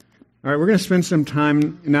All right, we're going to spend some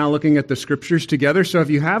time now looking at the scriptures together. So if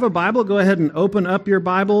you have a Bible, go ahead and open up your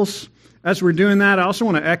Bibles. As we're doing that, I also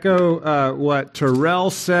want to echo what Terrell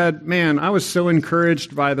said. Man, I was so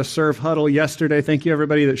encouraged by the Serve Huddle yesterday. Thank you,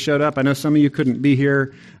 everybody that showed up. I know some of you couldn't be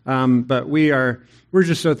here, but we're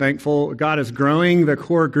just so thankful. God is growing the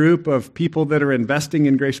core group of people that are investing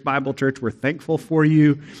in Grace Bible Church. We're thankful for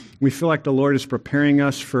you. We feel like the Lord is preparing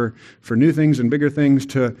us for new things and bigger things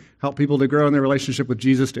to help people to grow in their relationship with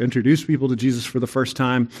Jesus, to introduce people to Jesus for the first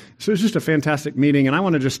time. So it's just a fantastic meeting, and I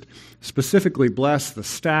want to just specifically bless the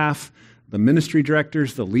staff, the ministry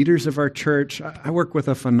directors, the leaders of our church. I work with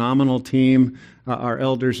a phenomenal team. Our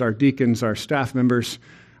elders, our deacons, our staff members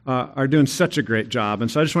are doing such a great job.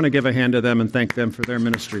 And so I just want to give a hand to them and thank them for their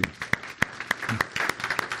ministry.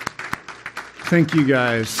 Thank you,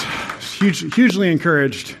 guys. Hugely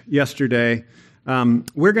encouraged yesterday.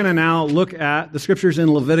 We're going to now look at the scriptures in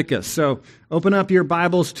Leviticus. So open up your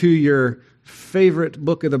Bibles to your favorite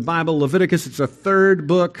book of the Bible, Leviticus. It's a third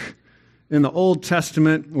book in the Old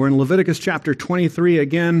Testament. We're in Leviticus chapter 23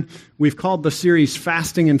 again. We've called the series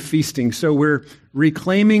Fasting and Feasting. So we're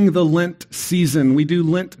reclaiming the Lent season. We do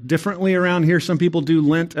Lent differently around here. Some people do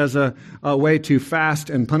Lent as a way to fast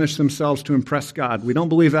and punish themselves to impress God. We don't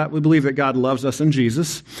believe that. We believe that God loves us in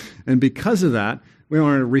Jesus. And because of that, we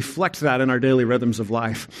want to reflect that in our daily rhythms of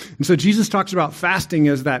life. And so Jesus talks about fasting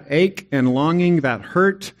as that ache and longing, that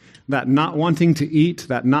hurt, that not wanting to eat,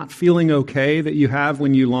 that not feeling okay that you have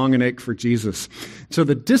when you long and ache for Jesus. So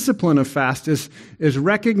the discipline of fast is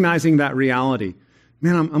recognizing that reality.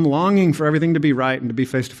 Man, I'm longing for everything to be right and to be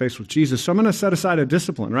face-to-face with Jesus. So I'm going to set aside a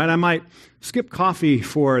discipline, right? I might skip coffee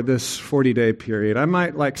for this 40-day period. I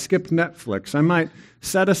might skip Netflix. I might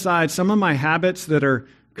set aside some of my habits that are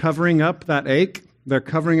covering up that ache. They're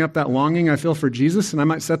covering up that longing I feel for Jesus, and I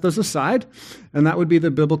might set those aside. And that would be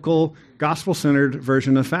the biblical, gospel-centered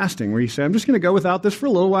version of fasting, where you say, I'm just going to go without this for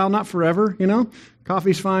a little while, not forever,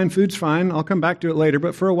 Coffee's fine, food's fine, I'll come back to it later.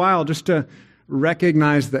 But for a while, just to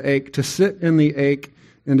recognize the ache, to sit in the ache,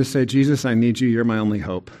 and to say, Jesus, I need you, you're my only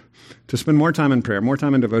hope. To spend more time in prayer, more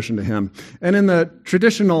time in devotion to Him. And in the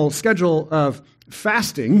traditional schedule of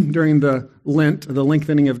fasting during the Lent, the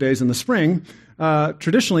lengthening of days in the spring,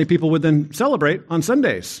 traditionally, people would then celebrate on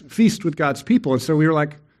Sundays, feast with God's people. And so we were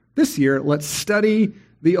like, this year, let's study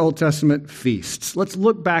the Old Testament feasts. Let's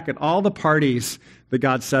look back at all the parties that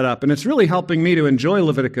God set up. And it's really helping me to enjoy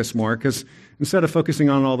Leviticus more, because instead of focusing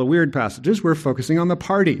on all the weird passages, we're focusing on the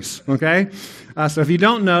parties, okay? So if you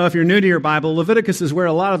don't know, if you're new to your Bible, Leviticus is where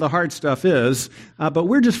a lot of the hard stuff is. But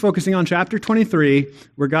we're just focusing on chapter 23,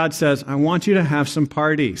 where God says, I want you to have some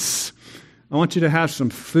parties. I want you to have some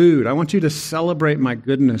food. I want you to celebrate my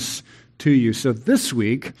goodness to you. So this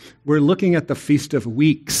week, we're looking at the Feast of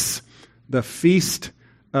Weeks. The Feast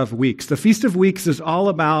of Weeks. The Feast of Weeks is all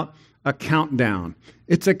about a countdown.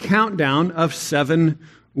 It's a countdown of 7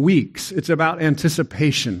 weeks. It's about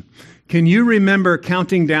anticipation. Can you remember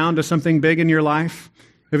counting down to something big in your life?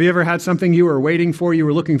 Have you ever had something you were waiting for, you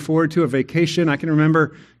were looking forward to, a vacation? I can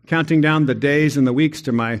remember counting down the days and the weeks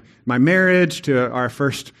to my marriage, to our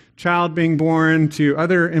first child being born, to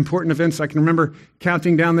other important events. I can remember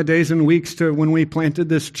counting down the days and weeks to when we planted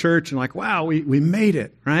this church, and wow, we made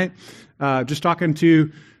it, right? Just talking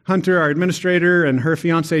to Hunter, our administrator, and her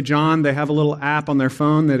fiance, John, they have a little app on their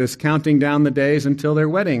phone that is counting down the days until their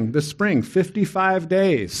wedding this spring, 55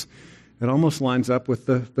 days. It almost lines up with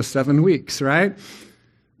the 7 weeks, right?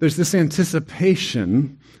 There's this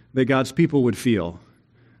anticipation that God's people would feel.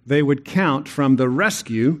 They would count from the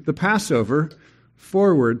rescue, the Passover,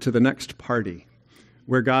 forward to the next party,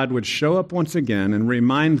 where God would show up once again and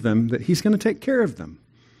remind them that He's going to take care of them.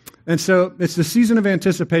 And so it's the season of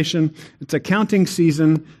anticipation. It's a counting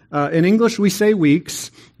season. In English, we say weeks.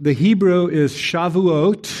 The Hebrew is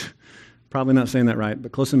Shavuot. Probably not saying that right,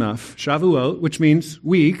 but close enough. Shavuot, which means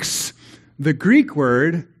weeks. The Greek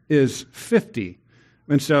word is 50.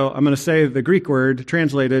 And so I'm going to say the Greek word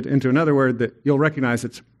translated into another word that you'll recognize.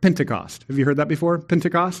 It's Pentecost. Have you heard that before?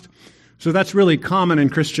 Pentecost? So that's really common in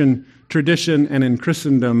Christian tradition and in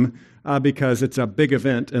Christendom because it's a big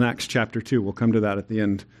event in Acts chapter 2. We'll come to that at the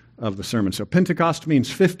end of the sermon. So Pentecost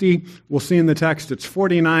means 50. We'll see in the text it's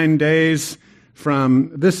 49 days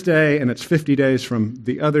from this day, and it's 50 days from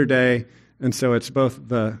the other day. And so it's both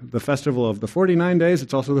the festival of the 49 days,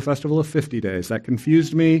 it's also the festival of 50 days. That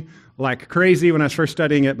confused me like crazy when I was first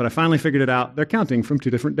studying it, but I finally figured it out. They're counting from 2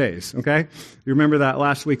 different days, okay? You remember that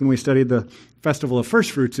last week when we studied the festival of first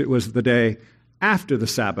fruits, it was the day after the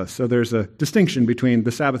Sabbath. So there's a distinction between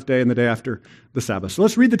the Sabbath day and the day after the Sabbath. So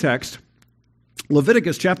let's read the text.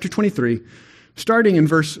 Leviticus chapter 23, starting in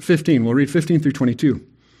verse 15. We'll read 15 through 22.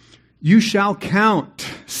 You shall count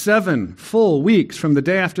 7 full weeks from the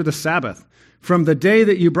day after the Sabbath, from the day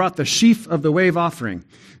that you brought the sheaf of the wave offering.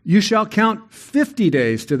 You shall count 50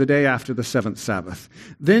 days to the day after the 7th Sabbath.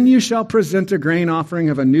 Then you shall present a grain offering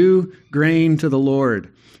of a new grain to the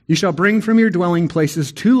Lord. You shall bring from your dwelling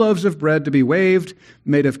places 2 loaves of bread to be waved,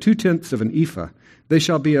 made of 2/10 of an ephah. They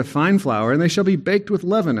shall be of fine flour, and they shall be baked with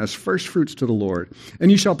leaven as first fruits to the Lord. And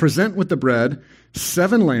you shall present with the bread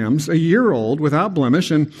 7 lambs, a year old, without blemish,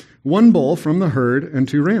 and 1 bull from the herd, and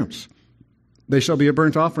 2 rams. They shall be a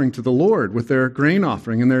burnt offering to the Lord with their grain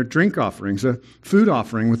offering and their drink offerings, a food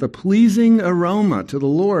offering with a pleasing aroma to the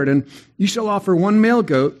Lord. And you shall offer 1 male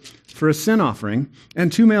goat for a sin offering,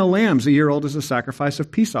 and 2 male lambs a year old as a sacrifice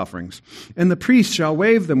of peace offerings. And the priest shall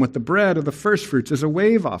wave them with the bread of the firstfruits as a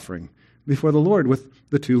wave offering before the Lord with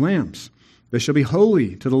the 2 lambs. They shall be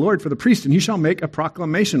holy to the Lord for the priest, and you shall make a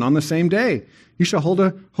proclamation on the same day. You shall hold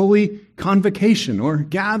a holy convocation or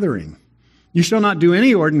gathering. You shall not do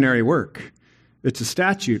any ordinary work. It's a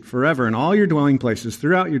statute forever in all your dwelling places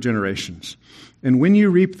throughout your generations. And when you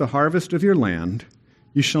reap the harvest of your land,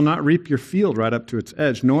 you shall not reap your field right up to its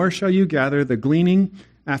edge, nor shall you gather the gleaning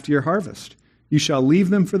after your harvest. You shall leave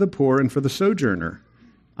them for the poor and for the sojourner.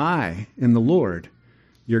 I am the Lord,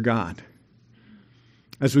 your God.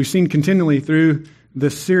 As we've seen continually through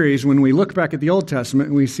this series, when we look back at the Old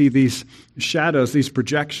Testament, we see these shadows, these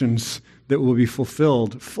projections that will be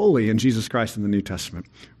fulfilled fully in Jesus Christ in the New Testament.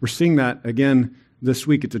 We're seeing that again this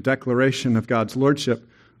week. It's a declaration of God's lordship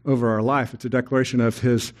over our life. It's a declaration of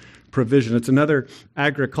his provision. It's another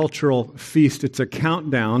agricultural feast. It's a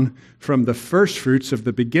countdown from the first fruits of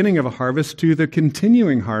the beginning of a harvest to the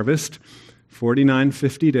continuing harvest, 49,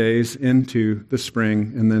 50 days into the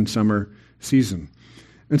spring and then summer season.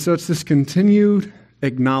 And so it's this continued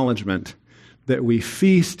acknowledgement that we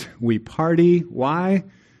feast, we party. Why?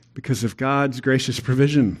 Because of God's gracious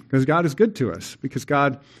provision. Because God is good to us. Because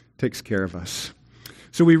God takes care of us.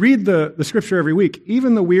 So we read the Scripture every week,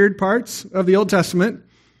 even the weird parts of the Old Testament,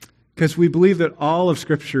 because we believe that all of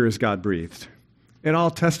Scripture is God-breathed. It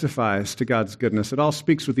all testifies to God's goodness. It all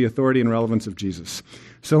speaks with the authority and relevance of Jesus.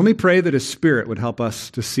 So let me pray that his Spirit would help us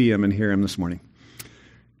to see him and hear him this morning.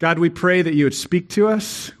 God, we pray that you would speak to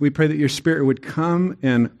us. We pray that your Spirit would come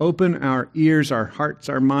and open our ears, our hearts,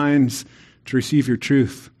 our minds to receive your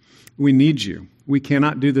truth. We need you. We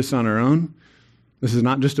cannot do this on our own. This is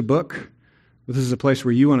not just a book. This is a place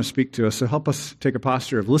where you want to speak to us. So help us take a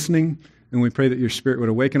posture of listening, and we pray that your Spirit would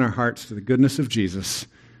awaken our hearts to the goodness of Jesus.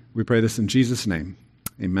 We pray this in Jesus' name.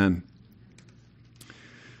 Amen.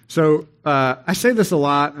 So I say this a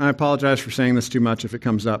lot, and I apologize for saying this too much if it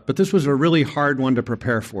comes up, but this was a really hard one to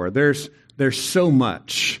prepare for. There's so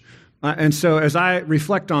much. And so as I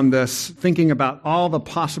reflect on this, thinking about all the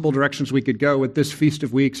possible directions we could go with this Feast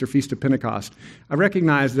of Weeks or Feast of Pentecost, I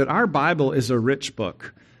recognize that our Bible is a rich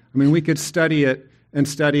book. I mean, we could study it and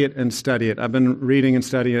study it and study it. I've been reading and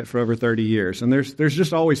studying it for over 30 years, and there's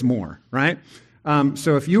just always more, right?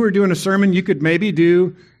 So if you were doing a sermon, you could maybe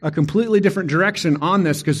do a completely different direction on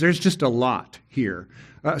this because there's just a lot here.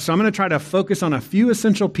 So I'm going to try to focus on a few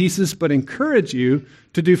essential pieces, but encourage you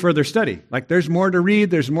to do further study. Like there's more to read,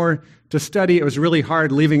 there's more to study. It was really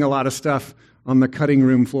hard leaving a lot of stuff on the cutting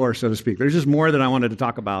room floor, so to speak. There's just more that I wanted to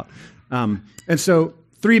talk about. And so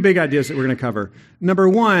 3 big ideas that we're going to cover. Number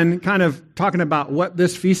 1, kind of talking about what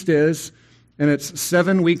this feast is, and it's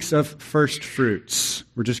 7 weeks of first fruits.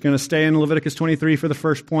 We're just going to stay in Leviticus 23 for the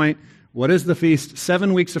first point. What is the feast?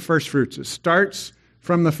 7 weeks of first fruits. It starts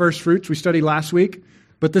from the first fruits we studied last week,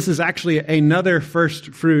 but this is actually another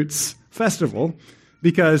first fruits festival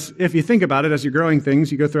because if you think about it, as you're growing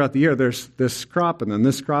things, you go throughout the year, there's this crop and then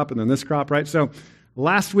this crop and then this crop, right? So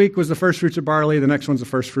last week was the first fruits of barley. The next one's the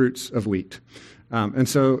first fruits of wheat. And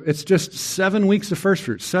so it's just 7 weeks of first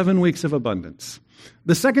fruits, 7 weeks of abundance.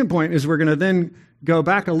 The second point is we're going to then go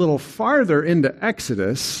back a little farther into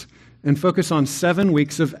Exodus and focus on 7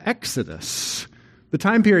 weeks of Exodus. The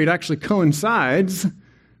time period actually coincides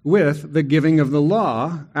with the giving of the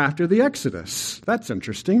law after the Exodus. That's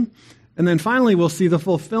interesting. And then finally, we'll see the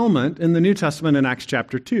fulfillment in the New Testament in Acts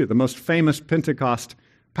chapter 2, the most famous Pentecost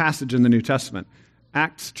passage in the New Testament.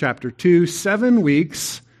 Acts chapter 2, 7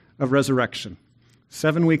 weeks of resurrection.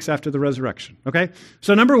 7 weeks after the resurrection, okay?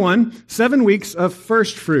 So number 1, 7 weeks of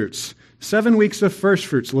first fruits. 7 weeks of first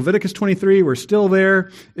fruits. Leviticus 23, we're still there.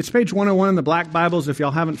 It's page 101 in the Black Bibles. If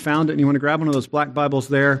y'all haven't found it and you want to grab one of those Black Bibles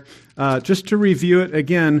there. Just to review it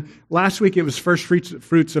again, last week it was first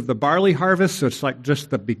fruits of the barley harvest, so it's like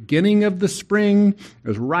just the beginning of the spring. It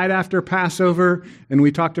was right after Passover, and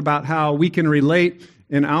we talked about how we can relate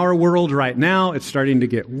in our world right now, it's starting to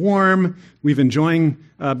get warm. We've been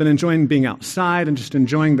enjoying being outside and just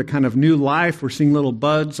enjoying the kind of new life. We're seeing little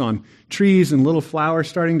buds on trees and little flowers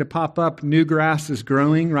starting to pop up. New grass is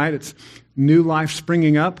growing, right? It's new life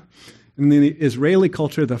springing up. And in the Israeli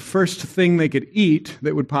culture, the first thing they could eat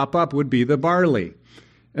that would pop up would be the barley.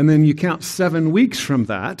 And then you count 7 weeks from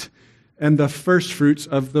that, and the first fruits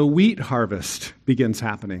of the wheat harvest begins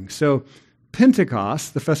happening. So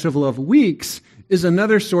Pentecost, the Festival of Weeks, is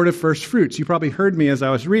another sort of first fruits. You probably heard me as I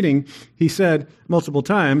was reading. He said multiple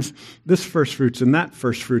times, this first fruits and that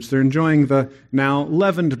first fruits. They're enjoying the now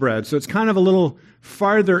leavened bread. So it's kind of a little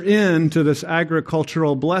farther into this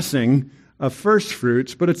agricultural blessing of first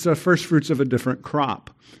fruits, but it's a first fruits of a different crop.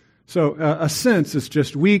 So a sense is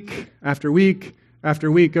just week after week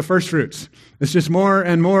after week of first fruits. It's just more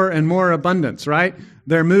and more and more abundance, right?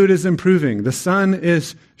 Their mood is improving. The sun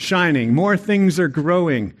is shining. More things are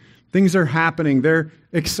growing. Things are happening. They're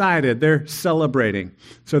excited. They're celebrating.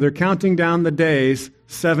 So they're counting down the days,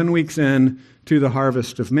 7 weeks in to the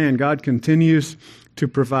harvest of man. God continues to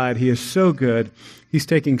provide. He is so good. He's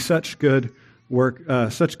taking such good work,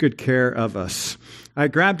 such good care of us. I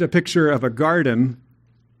grabbed a picture of a garden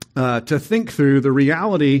to think through the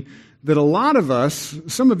reality that a lot of us,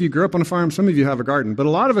 some of you grew up on a farm, some of you have a garden, but a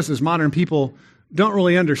lot of us as modern people don't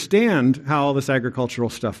really understand how all this agricultural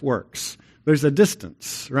stuff works. There's a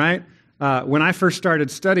distance, right? When I first started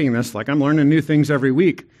studying this, like I'm learning new things every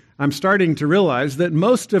week, I'm starting to realize that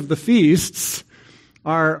most of the feasts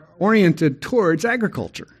are oriented towards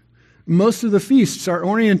agriculture. Most of the feasts are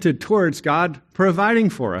oriented towards God providing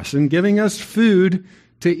for us and giving us food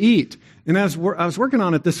to eat. And as I was working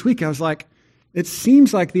on it this week, I was like, it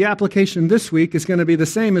seems like the application this week is going to be the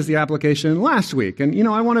same as the application last week. And,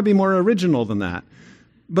 I want to be more original than that.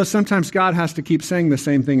 But sometimes God has to keep saying the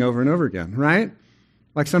same thing over and over again, right?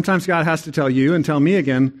 Like sometimes God has to tell you and tell me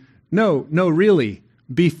again, no, really,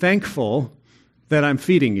 be thankful that I'm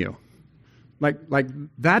feeding you. Like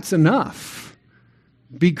that's enough.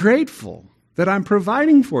 Be grateful that I'm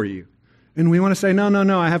providing for you. And we want to say,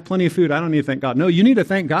 no, I have plenty of food. I don't need to thank God. No, you need to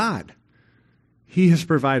thank God. He has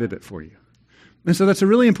provided it for you. And so that's a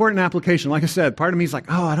really important application. Like I said, part of me is like,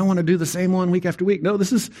 I don't want to do the same one week after week. No,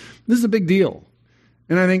 this is a big deal.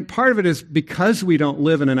 And I think part of it is because we don't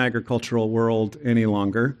live in an agricultural world any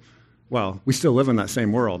longer. Well, we still live in that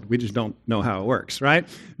same world. We just don't know how it works, right?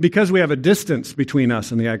 Because we have a distance between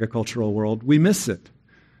us and the agricultural world, we miss it.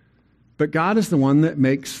 But God is the one that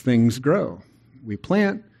makes things grow. We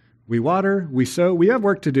plant, we water, we sow. We have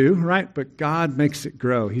work to do, right? But God makes it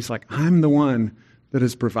grow. He's like, I'm the one that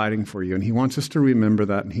is providing for you. And he wants us to remember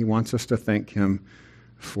that, and he wants us to thank him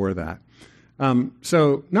for that.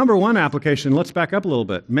 So number one application, let's back up a little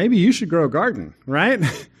bit. Maybe you should grow a garden, right?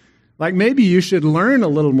 Like maybe you should learn a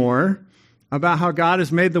little more about how God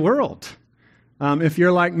has made the world. If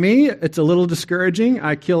you're like me, it's a little discouraging.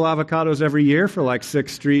 I kill avocados every year for like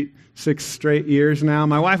six straight years now.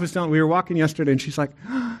 My wife was telling, we were walking yesterday, and she's like,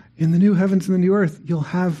 in the new heavens and the new earth, you'll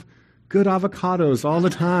have good avocados all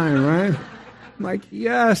the time, right? I'm like,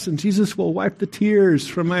 yes, and Jesus will wipe the tears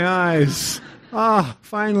from my eyes.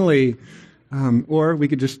 Finally. Or we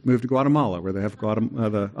could just move to Guatemala, where they have the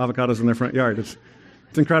avocados in their front yard. It's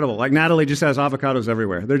incredible. Like Natalie just has avocados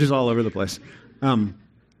everywhere. They're just all over the place.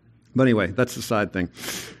 But anyway, that's the side thing.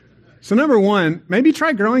 So number one, maybe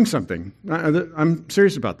try growing something. I'm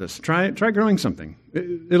serious about this. Try growing something.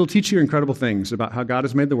 It'll teach you incredible things about how God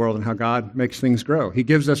has made the world and how God makes things grow. He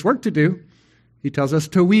gives us work to do. He tells us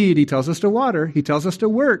to weed. He tells us to water. He tells us to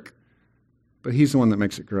work. But he's the one that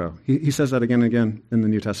makes it grow. He says that again and again in the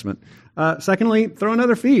New Testament. Secondly, throw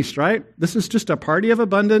another feast, right? This is just a party of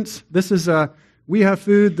abundance. This is we have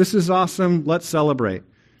food. This is awesome. Let's celebrate.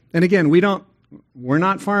 And again, we're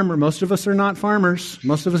not farmers. Most of us are not farmers.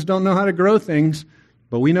 Most of us don't know how to grow things,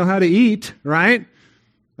 but we know how to eat, right?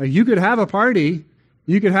 You could have a party.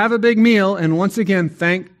 You could have a big meal. And once again,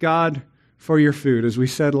 thank God for your food, as we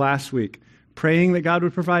said last week. Praying that God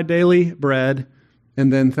would provide daily bread,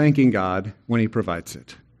 and then thanking God when he provides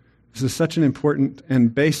it. This is such an important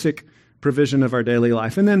and basic provision of our daily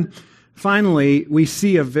life. And then finally, we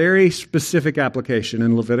see a very specific application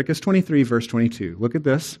in Leviticus 23, verse 22. Look at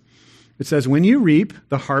this. It says, when you reap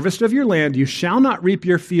the harvest of your land, you shall not reap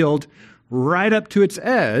your field right up to its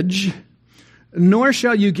edge, nor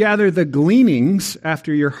shall you gather the gleanings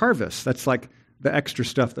after your harvest. That's like the extra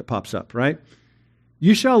stuff that pops up, right?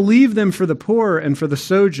 You shall leave them for the poor and for the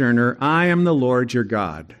sojourner. I am the Lord your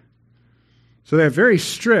God. So they have very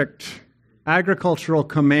strict agricultural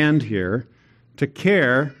command here to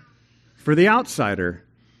care for the outsider,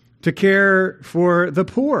 to care for the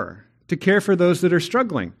poor, to care for those that are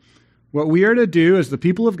struggling. What we are to do as the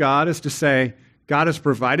people of God is to say, God has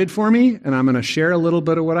provided for me, and I'm going to share a little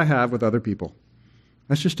bit of what I have with other people.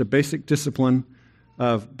 That's just a basic discipline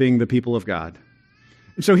of being the people of God.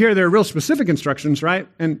 And so here there are real specific instructions, right?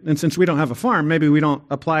 And since we don't have a farm, maybe we don't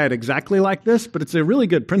apply it exactly like this, but it's a really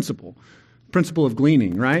good principle of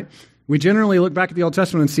gleaning, right? We generally look back at the Old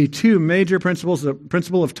Testament and see two major principles. The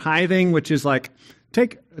principle of tithing, which is like,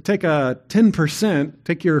 take a 10%,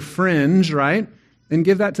 take your fringe, right? And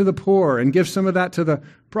give that to the poor, and give some of that to the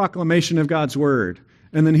proclamation of God's word.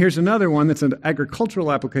 And then here's another one that's an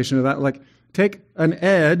agricultural application of that, like take an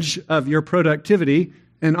edge of your productivity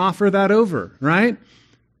and offer that over, right?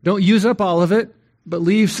 Don't use up all of it, but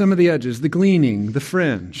leave some of the edges, the gleaning, the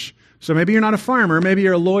fringe. So maybe you're not a farmer, maybe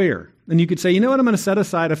you're a lawyer. And you could say, you know what, I'm going to set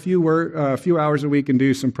aside a few hours a week and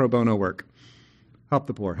do some pro bono work. Help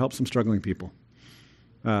the poor, help some struggling people.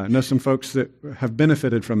 Know some folks that have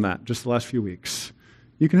benefited from that just the last few weeks.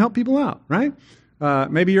 You can help people out, right?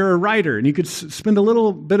 Maybe you're a writer, and you could spend a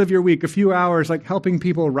little bit of your week, a few hours, like helping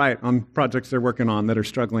people write on projects they're working on that are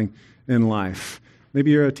struggling in life.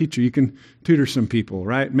 Maybe you're a teacher. You can tutor some people,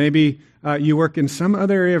 right? Maybe you work in some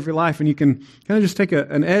other area of your life, and you can kind of just take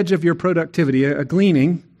an edge of your productivity, a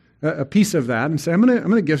gleaning, a piece of that, and say, I'm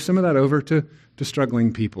going to give some of that over to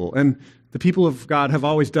struggling people. And the people of God have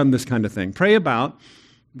always done this kind of thing. Pray about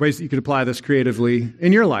ways that you could apply this creatively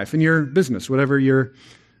in your life, in your business, whatever your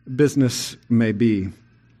business may be.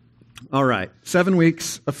 All right, 7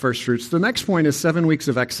 weeks of first fruits. The next point is 7 weeks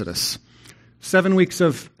of Exodus. 7 weeks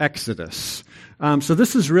of Exodus. So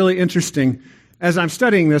this is really interesting. As I'm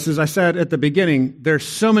studying this, as I said at the beginning, there's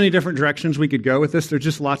so many different directions we could go with this. There's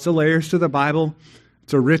just lots of layers to the Bible.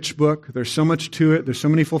 It's a rich book. There's so much to it. There's so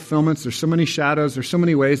many fulfillments. There's so many shadows. There's so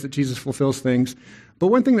many ways that Jesus fulfills things. But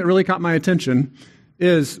one thing that really caught my attention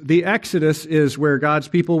is the Exodus is where God's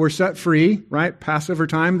people were set free, right? Passover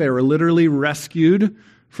time, they were literally rescued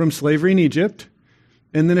from slavery in Egypt.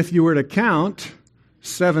 And then if you were to count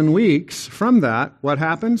 7 weeks from that, what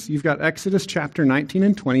happens? You've got Exodus chapter 19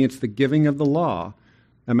 and 20. It's the giving of the law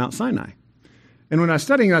at Mount Sinai. And when I was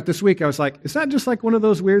studying that this week, I was like, is that just like one of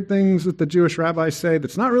those weird things that the Jewish rabbis say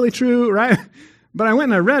that's not really true, right? But I went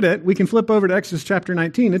and I read it. We can flip over to Exodus chapter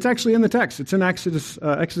 19. It's actually in the text. It's in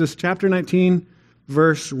Exodus chapter 19,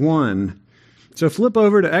 verse 1. So flip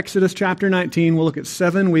over to Exodus chapter 19. We'll look at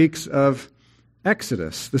 7 weeks of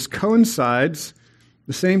Exodus. This coincides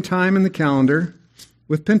the same time in the calendar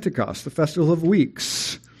with Pentecost, the Festival of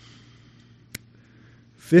Weeks.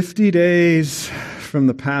 50 days from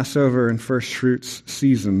the Passover and First Fruits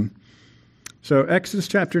season. So Exodus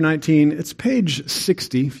chapter 19, it's page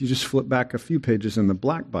 60, if you just flip back a few pages in the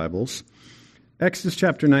black Bibles. Exodus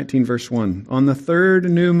chapter 19, verse 1. On the third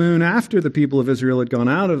new moon after the people of Israel had gone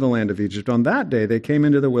out of the land of Egypt, on that day they came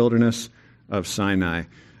into the wilderness of Sinai.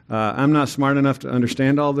 I'm not smart enough to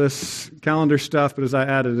understand all this calendar stuff, but as I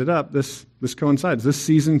added it up, this coincides. This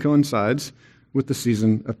season coincides with the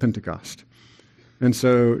season of Pentecost. And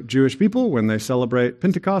so Jewish people, when they celebrate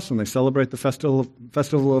Pentecost, when they celebrate the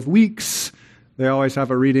Festival of Weeks, they always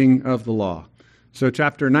have a reading of the law. So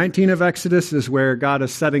chapter 19 of Exodus is where God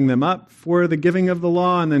is setting them up for the giving of the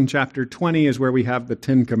law, and then chapter 20 is where we have the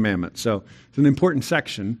Ten Commandments. So it's an important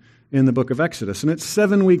section in the book of Exodus, and it's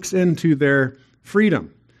 7 weeks into their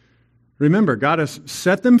freedom. Remember, God has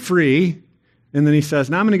set them free, and then he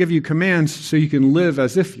says, now I'm going to give you commands so you can live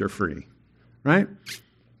as if you're free, right?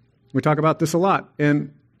 We talk about this a lot.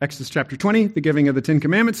 In Exodus chapter 20, the giving of the Ten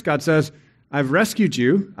Commandments, God says, I've rescued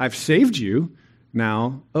you, I've saved you,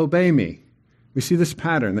 now obey me. We see this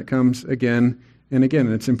pattern that comes again and again,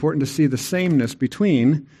 and it's important to see the sameness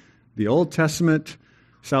between the Old Testament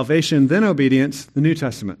salvation, then obedience, the New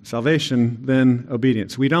Testament salvation, then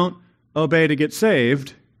obedience. We don't obey to get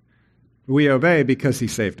saved. We obey because he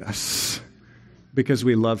saved us, because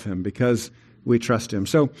we love him, because we trust him.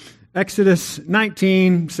 So Exodus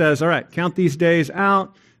 19 says, all right, count these days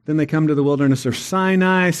out. Then they come to the wilderness of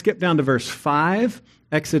Sinai. Skip down to verse 5.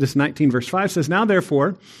 Exodus 19, verse 5 says, now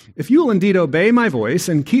therefore, if you will indeed obey my voice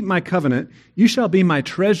and keep my covenant, you shall be my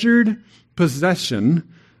treasured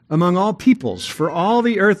possession among all peoples. For all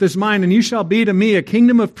the earth is mine, and you shall be to me a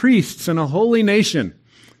kingdom of priests and a holy nation.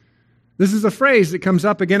 This is a phrase that comes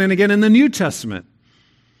up again and again in the New Testament.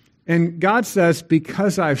 And God says,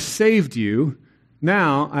 because I've saved you,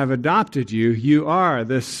 now I've adopted you, you are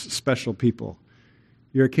this special people.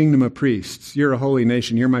 You're a kingdom of priests. You're a holy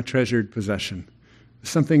nation. You're my treasured possession.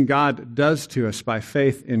 Something God does to us by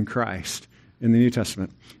faith in Christ in the New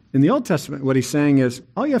Testament. In the Old Testament, what he's saying is,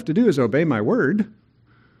 all you have to do is obey my word.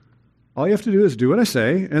 All you have to do is do what I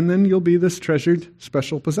say, and then you'll be this treasured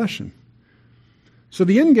special possession. So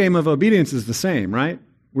the end game of obedience is the same, right?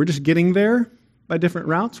 We're just getting there by different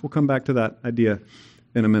routes. We'll come back to that idea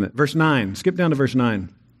in a minute. Verse 9, skip down to verse 9.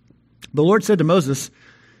 The Lord said to Moses,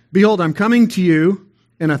 "Behold, I'm coming to you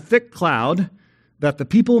in a thick cloud, that the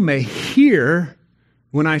people may hear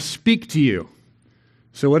when I speak to you."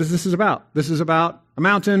 So what is this about? This is about a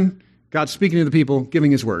mountain, God speaking to the people,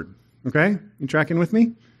 giving his word. Okay? You tracking with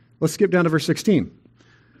me? Let's skip down to verse 16.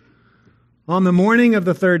 On the morning of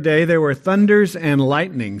the third day, there were thunders and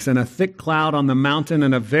lightnings and a thick cloud on the mountain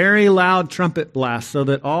and a very loud trumpet blast, so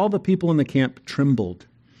that all the people in the camp trembled.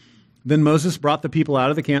 Then Moses brought the people out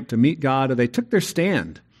of the camp to meet God, and they took their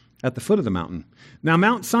stand at the foot of the mountain. Now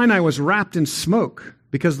Mount Sinai was wrapped in smoke,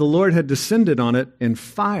 because the Lord had descended on it in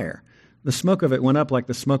fire. The smoke of it went up like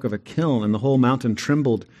the smoke of a kiln, and the whole mountain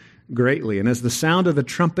trembled greatly. And as the sound of the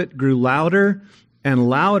trumpet grew louder and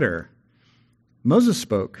louder, Moses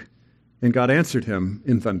spoke, and God answered him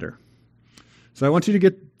in thunder. So I want you to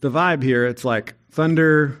get the vibe here. It's like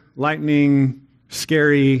thunder, lightning,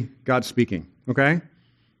 scary, God speaking, okay?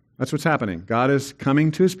 That's what's happening. God is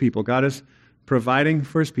coming to his people. God is providing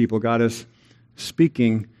for his people. God is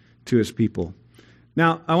speaking to his people.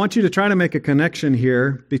 Now, I want you to try to make a connection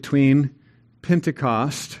here between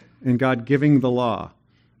Pentecost and God giving the law.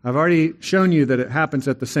 I've already shown you that it happens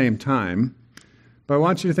at the same time, but I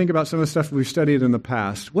want you to think about some of the stuff we've studied in the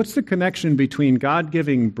past. What's the connection between God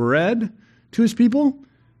giving bread to his people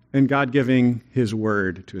and God giving his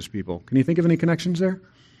word to his people? Can you think of any connections there?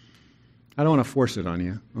 I don't want to force it on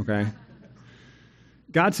you, okay?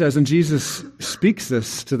 God says, and Jesus speaks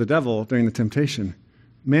this to the devil during the temptation,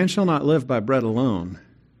 "Man shall not live by bread alone,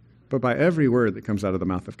 but by every word that comes out of the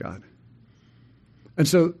mouth of God." And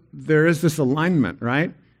so there is this alignment,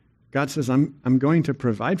 right? God says, I'm going to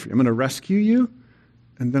provide for you. I'm going to rescue you,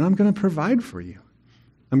 and then I'm going to provide for you.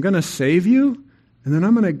 I'm going to save you, and then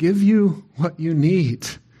I'm going to give you what you need.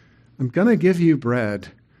 I'm going to give you bread.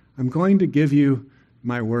 I'm going to give you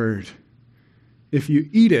my word. If you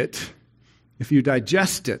eat it, if you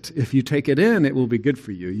digest it, if you take it in, it will be good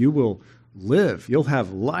for you. You will live. You'll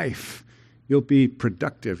have life. You'll be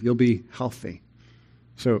productive. You'll be healthy.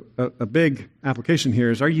 So a big application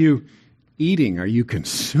here is, are you eating? Are you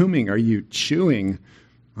consuming? Are you chewing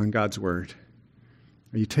on God's word?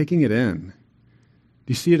 Are you taking it in?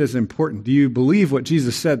 Do you see it as important? Do you believe what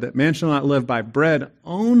Jesus said, that man shall not live by bread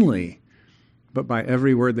only, but by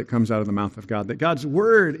every word that comes out of the mouth of God? That God's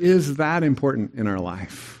word is that important in our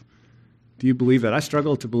life. Do you believe that? I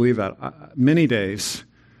struggle to believe that. Many days,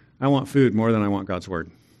 I want food more than I want God's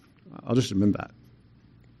word. I'll just admit that.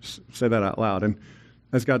 Say that out loud. And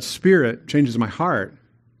as God's Spirit changes my heart,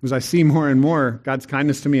 as I see more and more God's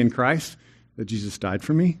kindness to me in Christ, that Jesus died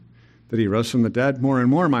for me, that he rose from the dead, more and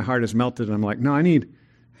more my heart is melted, and I'm like, no, I need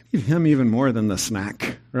him even more than the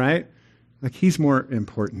snack, right? Like, he's more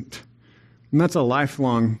important. And that's a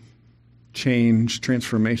lifelong change,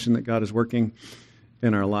 transformation that God is working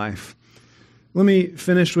in our life. Let me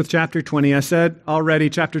finish with chapter 20. I said already,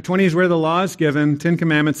 chapter 20 is where the law is given, 10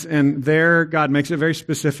 Commandments, and there God makes it very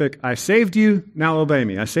specific. I saved you, now obey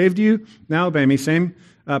me. I saved you, now obey me. Same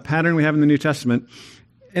pattern we have in the New Testament.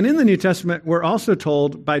 And in the New Testament, we're also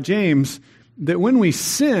told by James that when we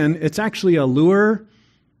sin, it's actually a lure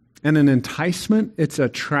and an enticement. It's a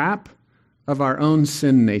trap of our own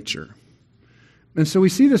sin nature. And so we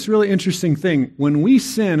see this really interesting thing. When we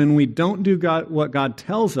sin and we don't do what God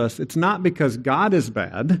tells us, it's not because God is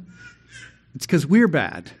bad. It's because we're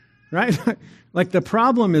bad, right? Like, the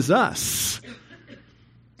problem is us.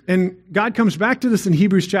 And God comes back to this in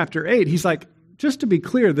Hebrews chapter 8. He's like, just to be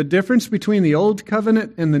clear, the difference between the old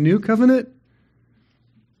covenant and the new covenant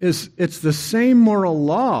is it's the same moral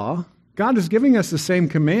law. God is giving us the same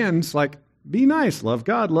commands, like, be nice, love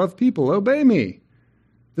God, love people, obey me.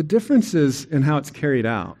 The difference is in how it's carried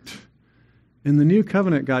out. In the new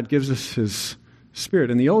covenant, God gives us his Spirit.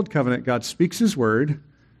 In the old covenant, God speaks his word,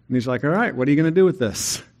 and he's like, all right, what are you going to do with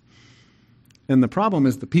this? And the problem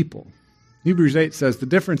is the people. Hebrews 8 says the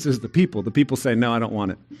difference is the people. The people say, no, I don't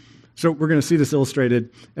want it. So we're going to see this illustrated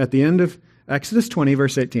at the end of Exodus 20,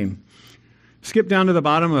 verse 18. Skip down to the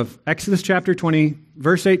bottom of Exodus chapter 20,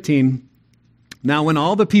 verse 18. Now when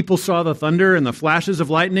all the people saw the thunder and the flashes of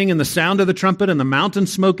lightning and the sound of the trumpet and the mountain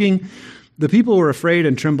smoking, the people were afraid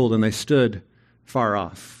and trembled, and they stood far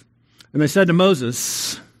off. And they said to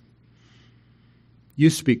Moses, you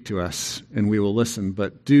speak to us, and we will listen,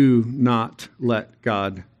 but do not let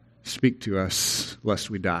God speak to us, lest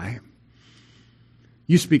we die.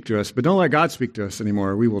 You speak to us, but don't let God speak to us anymore,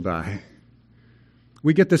 or we will die.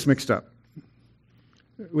 We get this mixed up.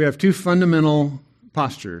 We have two fundamental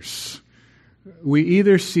postures. We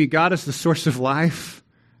either see God as the source of life.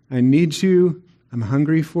 I need you. I'm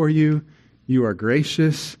hungry for you. You are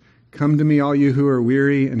gracious. Come to me, all you who are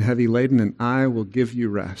weary and heavy laden, and I will give you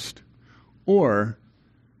rest. Or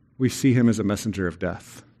we see him as a messenger of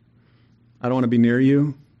death. I don't want to be near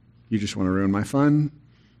you. You just want to ruin my fun.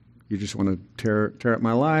 You just want to tear up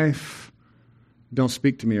my life. Don't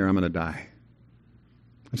speak to me or I'm going to die.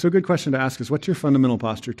 And so a good question to ask is, what's your fundamental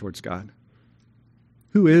posture towards God?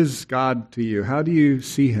 Who is God to you? How do you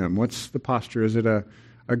see him? What's the posture? Is it a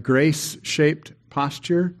grace-shaped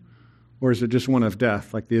posture? Or is it just one of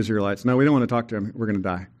death, like the Israelites? No, we don't want to talk to him. We're going to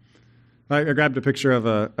die. I grabbed a picture of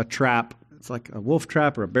a trap. It's like a wolf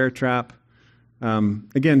trap or a bear trap.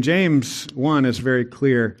 Again, James 1 is very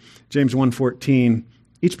clear. James 1:14.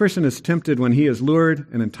 Each person is tempted when he is lured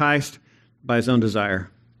and enticed by his own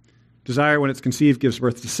desire. Desire, when it's conceived, gives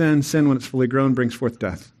birth to sin. Sin, when it's fully grown, brings forth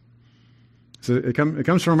death. So it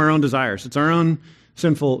comes from our own desires. It's our own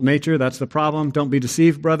sinful nature. That's the problem. Don't be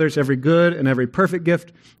deceived, brothers. Every good and every perfect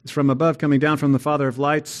gift is from above, coming down from the Father of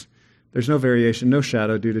lights. There's no variation, no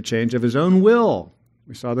shadow due to change. Of his own will,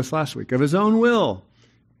 we saw this last week, of his own will,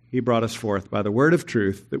 he brought us forth by the word of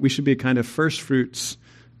truth, that we should be a kind of first fruits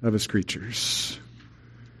of his creatures.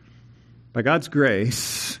 By God's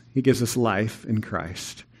grace, he gives us life in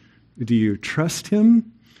Christ. Do you trust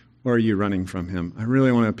him, or are you running from him? I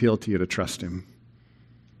really want to appeal to you to trust him.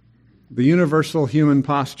 The universal human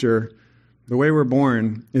posture, the way we're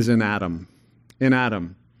born, is in Adam. In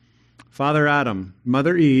Adam. Father Adam,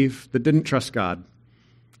 Mother Eve, that didn't trust God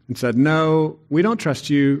and said, no, we don't trust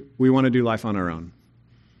you. We want to do life on our own.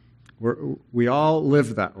 We all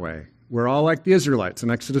live that way. We're all like the Israelites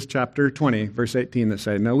in Exodus chapter 20, verse 18, that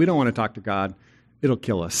say, no, we don't want to talk to God. It'll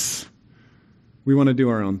kill us. We want to do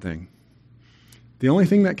our own thing. The only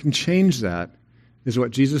thing that can change that is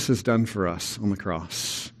what Jesus has done for us on the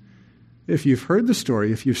cross. If you've heard the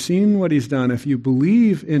story, if you've seen what he's done, if you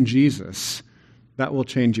believe in Jesus, that will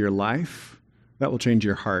change your life. That will change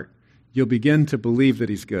your heart. You'll begin to believe that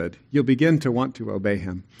he's good. You'll begin to want to obey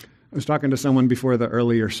him. I was talking to someone before the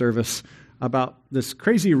earlier service about this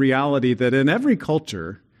crazy reality that in every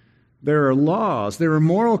culture, there are laws, there are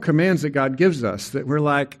moral commands that God gives us that we're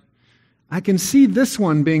like, I can see this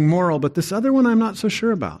one being moral, but this other one I'm not so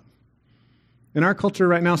sure about. In our culture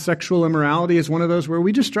right now, sexual immorality is one of those where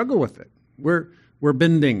we just struggle with it. We're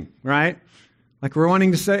bending, right? Like we're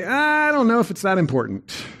wanting to say, I don't know if it's that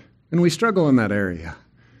important. And we struggle in that area.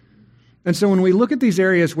 And so when we look at these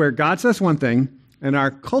areas where God says one thing and our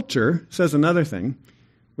culture says another thing,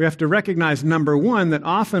 we have to recognize, number one, that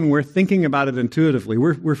often we're thinking about it intuitively.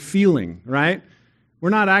 We're feeling, right? We're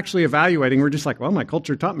not actually evaluating. We're just like, well, my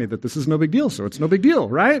culture taught me that this is no big deal, so it's no big deal,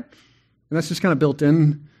 right? And that's just kind of built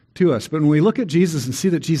in to us. But when we look at Jesus and see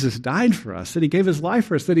that Jesus died for us, that he gave his life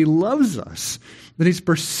for us, that he loves us, that he's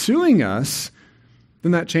pursuing us,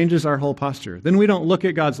 then that changes our whole posture. Then we don't look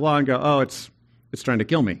at God's law and go, oh, it's trying to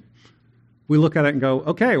kill me. We look at it and go,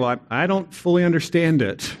 okay, well, I don't fully understand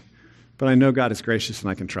it, but I know God is gracious and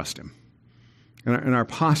I can trust him. And our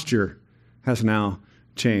posture has now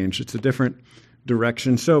changed. It's a different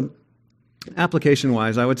direction. So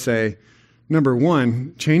application-wise, I would say, number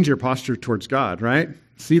one, change your posture towards God, right?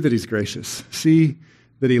 See that he's gracious. See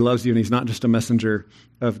that he loves you and he's not just a messenger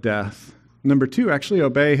of death. Number two, actually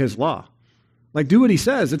obey his law. Like, do what he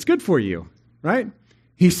says. It's good for you, right?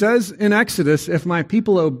 He says in Exodus, if my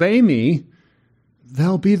people obey me,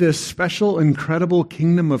 they'll be this special, incredible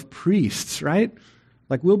kingdom of priests, right?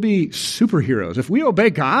 Like, we'll be superheroes. If we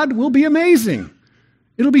obey God, we'll be amazing.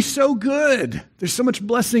 It'll be so good. There's so much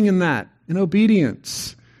blessing in that, in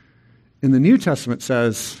obedience. And the New Testament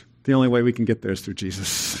says the only way we can get there is through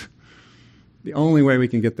Jesus. The only way we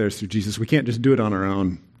can get there is through Jesus. We can't just do it on our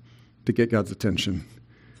own to get God's attention.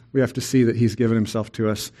 We have to see that he's given himself to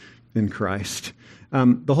us in Christ.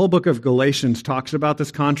 The whole book of Galatians talks about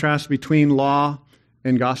this contrast between law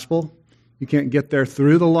and gospel. You can't get there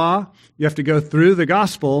through the law. You have to go through the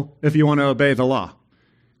gospel if you want to obey the law.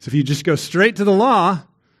 So if you just go straight to the law,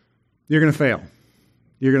 you're going to fail.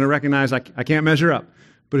 You're going to recognize, I can't measure up.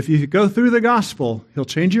 But if you go through the gospel, he'll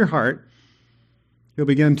change your heart. He'll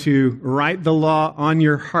begin to write the law on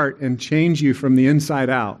your heart and change you from the inside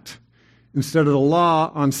out. Instead of the law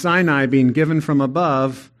on Sinai being given from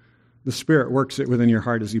above, the Spirit works it within your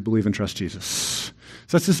heart as you believe and trust Jesus.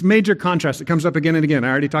 So that's this major contrast that comes up again and again. I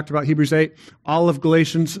already talked about Hebrews 8. All of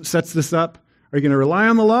Galatians sets this up. Are you going to rely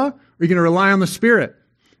on the law, or are you going to rely on the Spirit?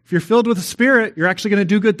 If you're filled with the Spirit, you're actually going to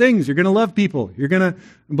do good things. You're going to love people. You're going to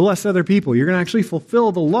bless other people. You're going to actually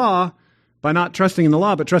fulfill the law by not trusting in the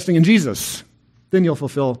law, but trusting in Jesus. Then you'll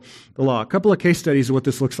fulfill the law. A couple of case studies of what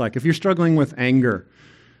this looks like. If you're struggling with anger,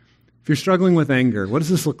 If you're struggling with anger, what does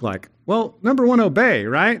this look like? Well, number one, obey,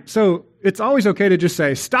 right? So it's always okay to just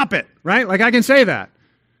say, stop it, right? Like I can say that.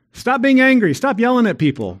 Stop being angry. Stop yelling at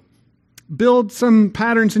people. Build some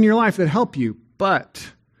patterns in your life that help you.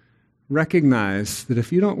 But recognize that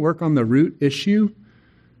if you don't work on the root issue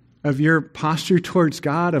of your posture towards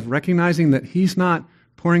God, of recognizing that He's not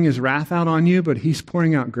pouring His wrath out on you, but He's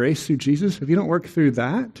pouring out grace through Jesus, if you don't work through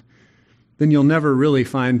that, then you'll never really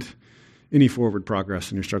find any forward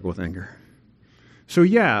progress in your struggle with anger. So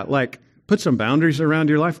yeah, like put some boundaries around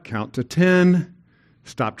your life. Count to 10.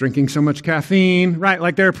 Stop drinking so much caffeine, right?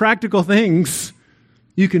 Like there are practical things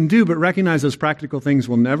you can do, but recognize those practical things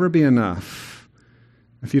will never be enough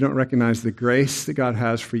if you don't recognize the grace that God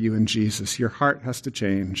has for you in Jesus. Your heart has to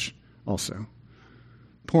change also.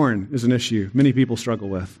 Porn is an issue many people struggle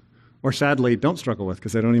with, or sadly don't struggle with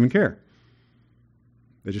because they don't even care.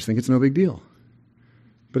 They just think it's no big deal.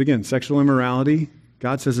 But again, sexual immorality,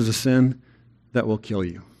 God says, is a sin that will kill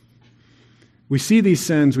you. We see these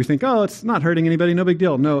sins, we think, oh, it's not hurting anybody, no big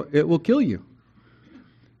deal. No, it will kill you.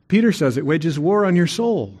 Peter says it wages war on your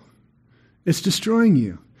soul. It's destroying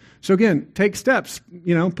you. So again, take steps,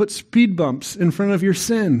 put speed bumps in front of your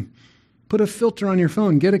sin. Put a filter on your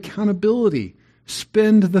phone. Get accountability.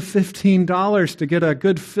 Spend the $15 to get a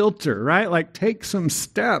good filter, right? Like take some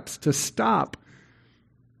steps to stop.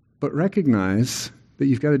 But recognize that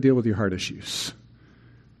you've got to deal with your heart issues.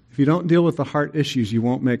 If you don't deal with the heart issues, you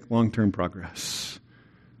won't make long-term progress.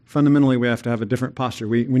 Fundamentally, we have to have a different posture.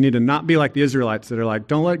 We need to not be like the Israelites that are like,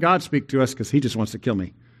 don't let God speak to us because He just wants to kill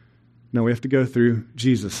me. No, we have to go through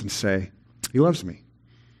Jesus and say, He loves me.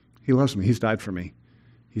 He loves me. He's died for me.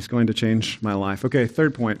 He's going to change my life. Okay,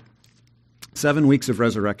 third point, 7 weeks of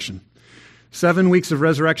resurrection. 7 weeks of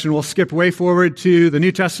resurrection. We'll skip way forward to the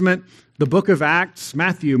New Testament, the book of Acts,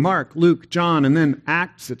 Matthew, Mark, Luke, John, and then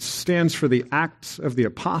Acts. It stands for the Acts of the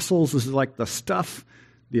Apostles. This is like the stuff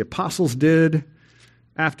the apostles did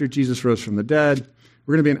after Jesus rose from the dead.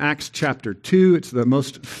 We're going to be in Acts chapter 2. It's the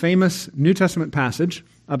most famous New Testament passage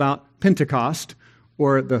about Pentecost,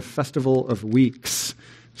 or the Festival of Weeks.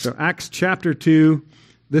 So Acts chapter 2,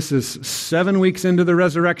 this is 7 weeks into the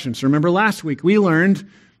resurrection. So remember last week we learned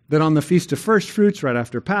that on the Feast of First Fruits, right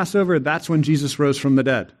after Passover, that's when Jesus rose from the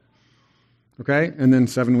dead. Okay? And then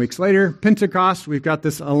 7 weeks later, Pentecost, we've got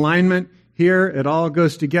this alignment here. It all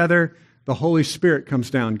goes together. The Holy Spirit comes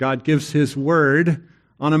down. God gives His word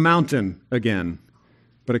on a mountain again,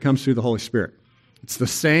 but it comes through the Holy Spirit. It's the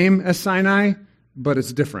same as Sinai, but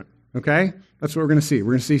it's different. Okay? That's what we're going to see.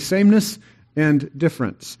 We're going to see sameness and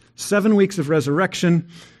difference. 7 weeks of resurrection.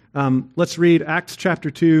 Let's read Acts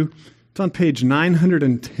chapter 2. It's on page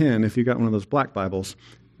 910 if you've got one of those black Bibles.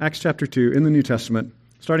 Acts chapter 2 in the New Testament,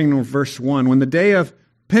 starting in verse 1. When the day of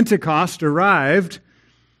Pentecost arrived,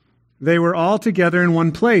 they were all together in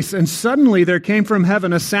one place, and suddenly there came from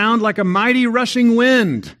heaven a sound like a mighty rushing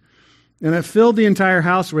wind, and it filled the entire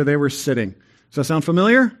house where they were sitting. Does that sound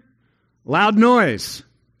familiar? Loud noise.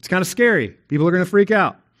 It's kind of scary. People are going to freak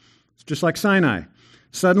out. It's just like Sinai.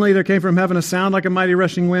 Suddenly there came from heaven a sound like a mighty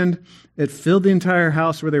rushing wind. It filled the entire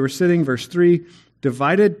house where they were sitting. Verse 3,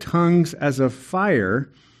 divided tongues as of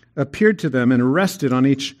fire appeared to them and rested on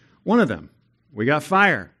each one of them. We got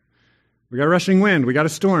fire. We got a rushing wind. We got a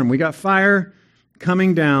storm. We got fire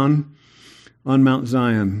coming down on Mount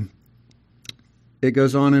Zion. It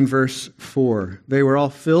goes on in verse 4. They were all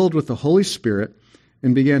filled with the Holy Spirit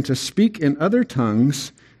and began to speak in other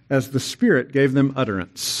tongues as the Spirit gave them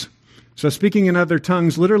utterance. So speaking in other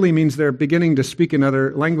tongues literally means they're beginning to speak in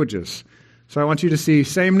other languages. So I want you to see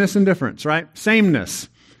sameness and difference, right? Sameness.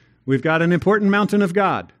 We've got an important mountain of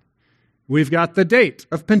God. We've got the date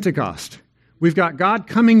of Pentecost. We've got God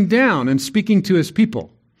coming down and speaking to His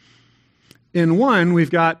people. In one,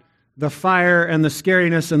 we've got the fire and the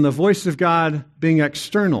scariness and the voice of God being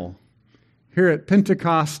external. Here at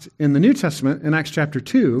Pentecost in the New Testament, in Acts chapter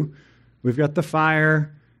 2, we've got the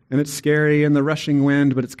fire, and it's scary, and the rushing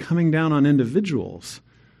wind, but it's coming down on individuals.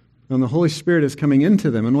 And the Holy Spirit is coming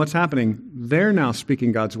into them. And what's happening? They're now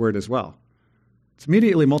speaking God's word as well. It's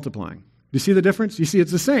immediately multiplying. Do you see the difference? You see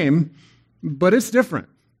it's the same, but it's different.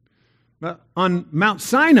 On Mount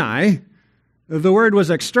Sinai, the word was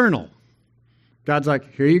external. God's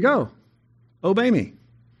like, here you go. Obey me.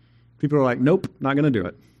 People are like, nope, not going to do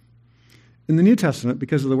it. In the New Testament,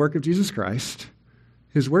 because of the work of Jesus Christ,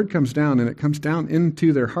 His word comes down, and it comes down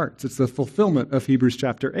into their hearts. It's the fulfillment of Hebrews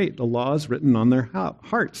chapter 8, the laws written on their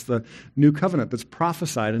hearts, the new covenant that's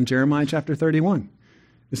prophesied in Jeremiah chapter 31.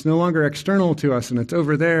 It's no longer external to us, and it's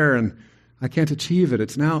over there, and I can't achieve it.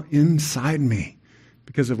 It's now inside me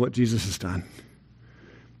because of what Jesus has done.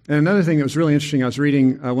 And another thing that was really interesting, I was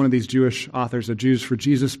reading one of these Jewish authors, a Jews for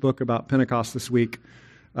Jesus book about Pentecost this week,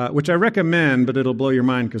 which I recommend, but it'll blow your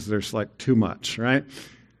mind because there's like too much, right?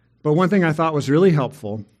 But one thing I thought was really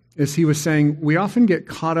helpful is he was saying we often get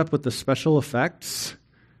caught up with the special effects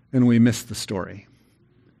and we miss the story,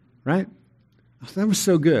 right? That was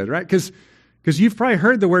so good, right? Because you've probably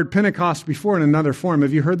heard the word Pentecost before in another form.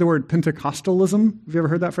 Have you heard the word Pentecostalism? Have you ever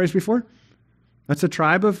heard that phrase before? That's a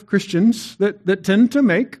tribe of Christians that tend to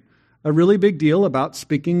make a really big deal about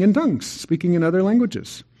speaking in tongues, speaking in other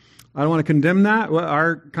languages. I don't want to condemn that.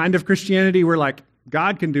 Our kind of Christianity, we're like,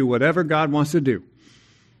 God can do whatever God wants to do.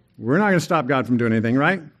 We're not going to stop God from doing anything,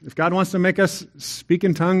 right? If God wants to make us speak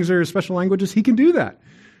in tongues or special languages, he can do that.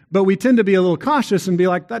 But we tend to be a little cautious and be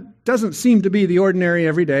like, that doesn't seem to be the ordinary,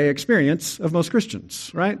 everyday experience of most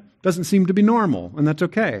Christians, right? Doesn't seem to be normal, and that's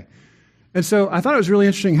okay. And so I thought it was really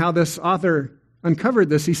interesting how this author uncovered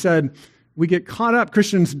this. He said, we get caught up,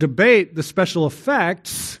 Christians debate the special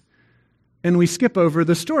effects, and we skip over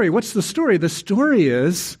the story. What's the story? The story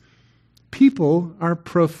is people are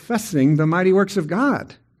professing the mighty works of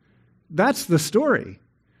God. That's the story.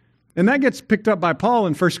 And that gets picked up by Paul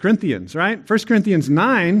in 1 Corinthians, right? 1 Corinthians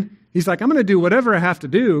 9, he's like, I'm going to do whatever I have to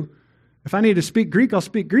do. If I need to speak Greek, I'll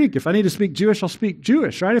speak Greek. If I need to speak Jewish, I'll speak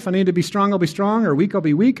Jewish, right? If I need to be strong, I'll be strong, or weak, I'll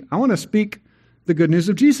be weak. I want to speak the good news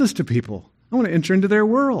of Jesus to people. I want to enter into their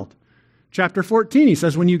world. Chapter 14, he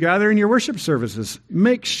says, when you gather in your worship services,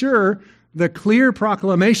 make sure the clear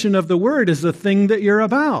proclamation of the word is the thing that you're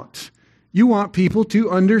about. You want people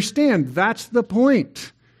to understand. That's the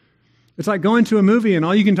point. It's like going to a movie and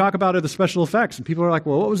all you can talk about are the special effects. And people are like,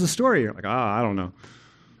 well, what was the story? You're like, I don't know.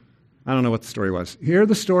 I don't know what the story was. Here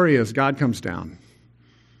the story is God comes down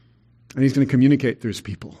and he's going to communicate through his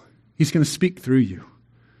people. He's going to speak through you.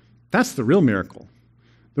 That's the real miracle.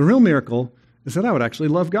 The real miracle is that I would actually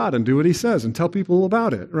love God and do what he says and tell people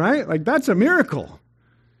about it, right? Like that's a miracle.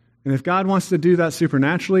 And if God wants to do that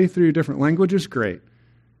supernaturally through different languages, great.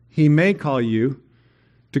 He may call you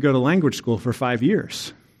to go to language school for 5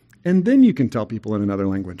 years. And then you can tell people in another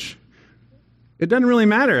language. It doesn't really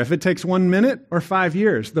matter if it takes 1 minute or 5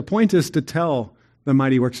 years. The point is to tell the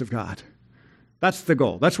mighty works of God. That's the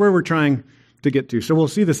goal. That's where we're trying to get to. So we'll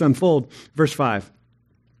see this unfold. Verse 5.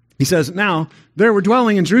 He says, now there were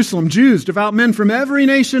dwelling in Jerusalem Jews, devout men from every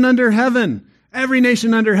nation under heaven. Every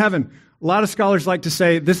nation under heaven. A lot of scholars like to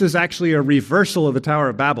say this is actually a reversal of the Tower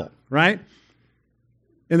of Babel, right?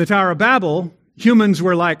 In the Tower of Babel, humans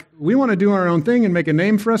were like, we want to do our own thing and make a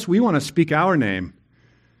name for us. We want to speak our name.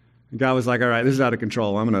 And God was like, all right, this is out of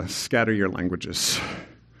control. I'm going to scatter your languages.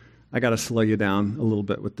 I got to slow you down a little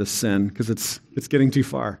bit with this sin because it's getting too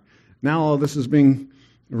far. Now all this is being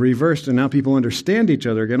reversed and now people understand each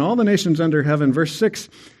other again. All the nations under heaven. Verse 6,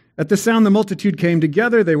 at the sound the multitude came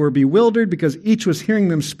together. They were bewildered because each was hearing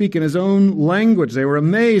them speak in his own language. They were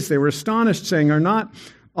amazed. They were astonished, saying, are not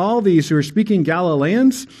all these who are speaking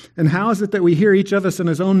Galileans? And how is it that we hear each of us in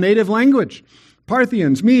his own native language?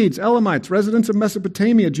 Parthians, Medes, Elamites, residents of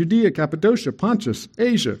Mesopotamia, Judea, Cappadocia, Pontus,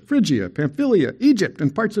 Asia, Phrygia, Pamphylia, Egypt,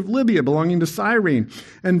 and parts of Libya belonging to Cyrene,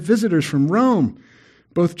 and visitors from Rome,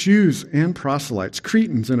 both Jews and proselytes,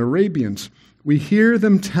 Cretans and Arabians. We hear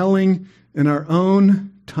them telling in our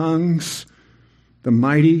own tongues the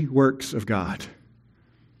mighty works of God.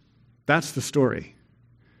 That's the story.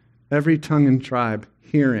 Every tongue and tribe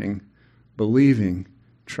hearing, believing,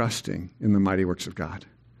 trusting in the mighty works of God.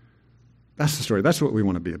 That's the story. That's what we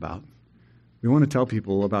want to be about. We want to tell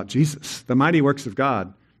people about Jesus. The mighty works of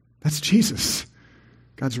God, that's Jesus.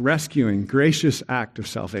 God's rescuing, gracious act of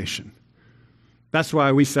salvation. That's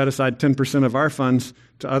why we set aside 10% of our funds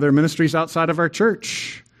to other ministries outside of our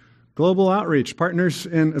church. Global outreach, partners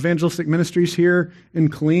in evangelistic ministries here in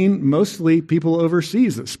Killeen, mostly people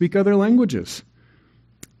overseas that speak other languages.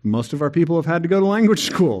 Most of our people have had to go to language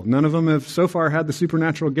school. None of them have so far had the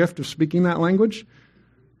supernatural gift of speaking that language.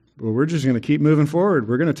 But we're just going to keep moving forward.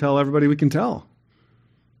 We're going to tell everybody we can tell.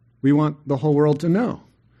 We want the whole world to know.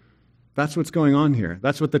 That's what's going on here.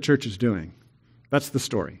 That's what the church is doing. That's the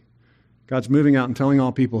story. God's moving out and telling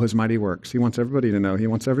all people his mighty works. He wants everybody to know. He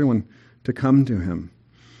wants everyone to come to him.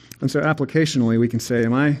 And so applicationally, we can say,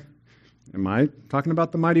 am I talking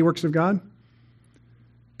about the mighty works of God?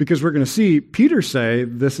 Because we're going to see Peter say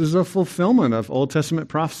this is a fulfillment of Old Testament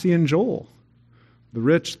prophecy in Joel. The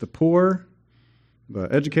rich, the poor, the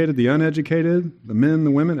educated, the uneducated, the men,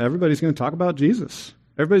 the women, everybody's going to talk about Jesus.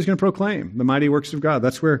 Everybody's going to proclaim the mighty works of God.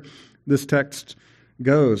 That's where this text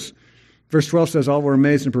goes. Verse 12 says, all were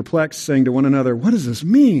amazed and perplexed, saying to one another, what does this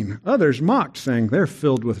mean? Others mocked, saying, they're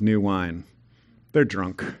filled with new wine. They're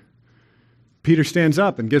drunk. Peter stands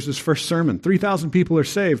up and gives his first sermon. 3,000 people are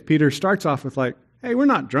saved. Peter starts off with like, Hey, we're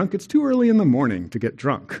not drunk. It's too early in the morning to get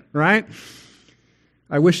drunk, right?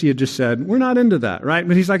 I wish he had just said, we're not into that, right?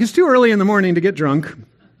 But he's like, it's too early in the morning to get drunk.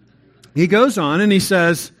 He goes on and he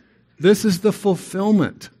says, this is the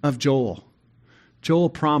fulfillment of Joel.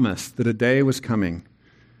 Joel promised that a day was coming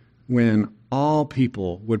when all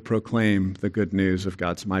people would proclaim the good news of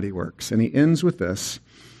God's mighty works. And he ends with this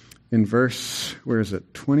in verse,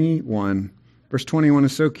 21. Verse 21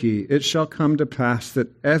 is so key. It shall come to pass that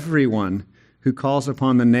everyone who calls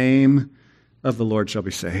upon the name of the Lord shall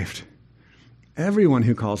be saved. Everyone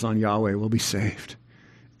who calls on Yahweh will be saved.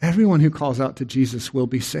 Everyone who calls out to Jesus will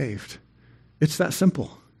be saved. It's that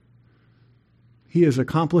simple. He has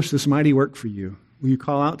accomplished this mighty work for you. Will you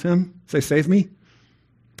call out to him? Say, save me.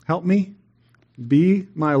 Help me. Be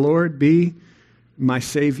my Lord. Be my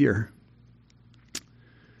Savior.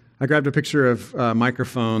 I grabbed a picture of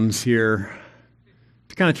microphones here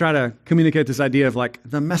to kind of try to communicate this idea of like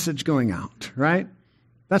the message going out, right?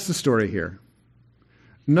 That's the story here.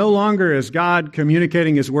 No longer is God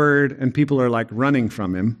communicating his word and people are like running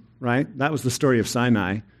from him, right? That was the story of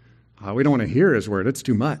Sinai. We don't want to hear his word. It's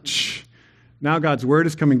too much. Now God's word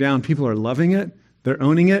is coming down. People are loving it. They're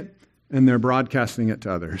owning it, and they're broadcasting it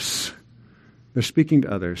to others. They're speaking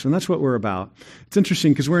to others, and that's what we're about. It's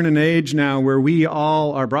interesting because we're in an age now where we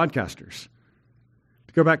all are broadcasters.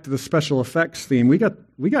 To go back to the special effects theme, we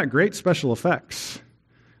got great special effects.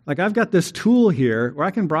 Like I've got this tool here where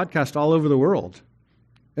I can broadcast all over the world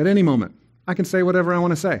at any moment. I can say whatever I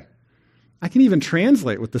want to say. I can even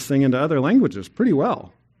translate with this thing into other languages pretty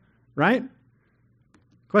well, right?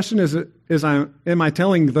 Question is am I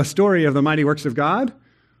telling the story of the mighty works of God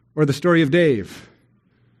or the story of Dave?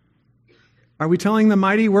 Are we telling the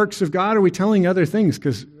mighty works of God or are we telling other things?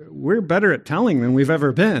 Because we're better at telling than we've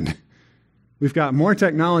ever been. We've got more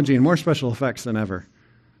technology and more special effects than ever.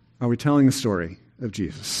 Are we telling the story of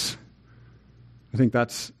Jesus? I think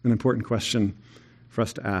that's an important question for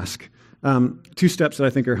us to ask. 2 steps that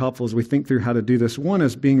I think are helpful as we think through how to do this. One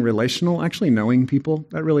is being relational, actually knowing people.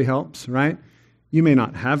 That really helps, right? You may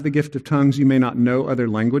not have the gift of tongues. You may not know other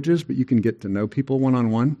languages, but you can get to know people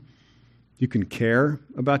one-on-one. You can care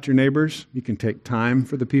about your neighbors. You can take time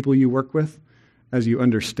for the people you work with. As you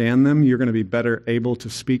understand them, you're going to be better able to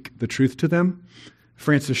speak the truth to them.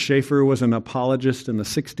 Francis Schaeffer was an apologist in the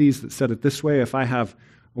 60s that said it this way: if I have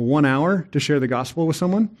 1 hour to share the gospel with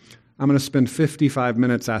someone, I'm going to spend 55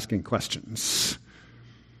 minutes asking questions.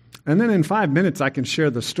 And then in 5 minutes, I can share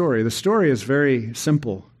the story. The story is very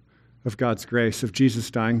simple of God's grace, of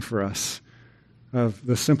Jesus dying for us, of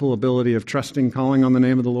the simple ability of trusting, calling on the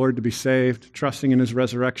name of the Lord to be saved, trusting in his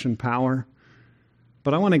resurrection power.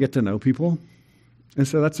 But I want to get to know people. And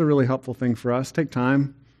so that's a really helpful thing for us. Take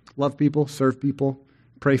time, love people, serve people,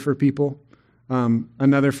 pray for people.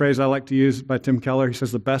 Another phrase I like to use by Tim Keller, he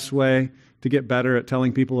says the best way to get better at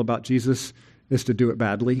telling people about Jesus is to do it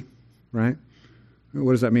badly, right?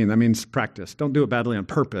 What does that mean? That means practice. Don't do it badly on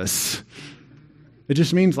purpose. It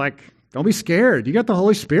just means don't be scared. You got the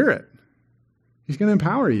Holy Spirit. He's going to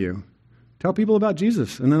empower you. Tell people about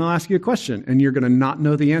Jesus, and then they'll ask you a question, and you're going to not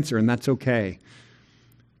know the answer, and that's okay.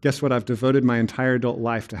 Guess what? I've devoted my entire adult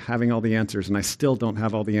life to having all the answers, and I still don't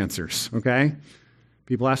have all the answers, okay?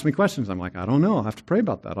 People ask me questions. I'm like, I don't know. I'll have to pray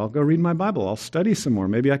about that. I'll go read my Bible. I'll study some more.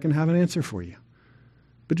 Maybe I can have an answer for you.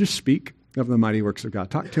 But just speak of the mighty works of God.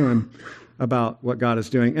 Talk to him about what God is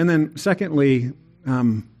doing. And then secondly, I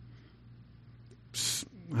don't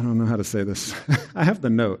know how to say this. I have the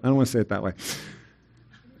note. I don't want to say it that way.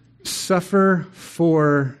 Suffer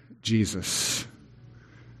for Jesus.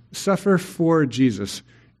 Suffer for Jesus.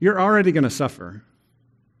 You're already going to suffer.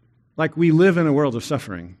 Like we live in a world of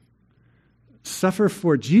suffering. Suffer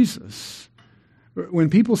for Jesus. When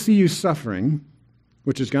people see you suffering,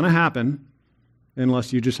 which is going to happen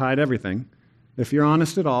unless you just hide everything, if you're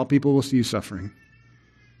honest at all, people will see you suffering.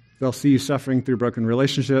 They'll see you suffering through broken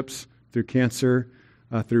relationships, through cancer,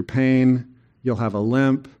 through pain. You'll have a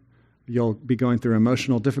limp. You'll be going through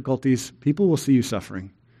emotional difficulties. People will see you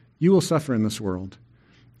suffering. You will suffer in this world.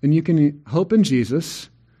 And you can hope in Jesus.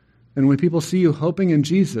 And when people see you hoping in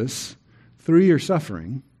Jesus through your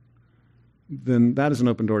suffering, then that is an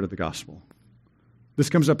open door to the gospel. This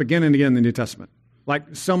comes up again and again in the New Testament. Like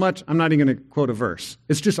so much, I'm not even going to quote a verse.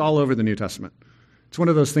 It's just all over the New Testament. It's one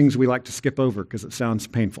of those things we like to skip over because it sounds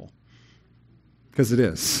painful. Because it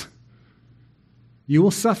is. You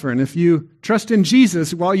will suffer, and if you trust in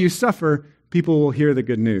Jesus while you suffer, people will hear the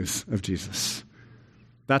good news of Jesus.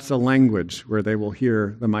 That's a language where they will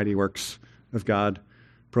hear the mighty works of God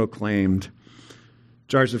proclaimed.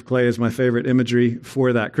 Jars of clay is my favorite imagery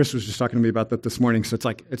for that. Chris was just talking to me about that this morning, so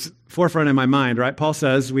it's forefront in my mind, right? Paul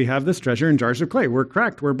says we have this treasure in jars of clay. We're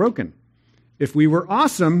cracked, we're broken. If we were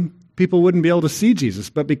awesome, people wouldn't be able to see Jesus.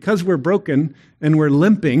 But because we're broken and we're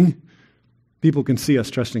limping, people can see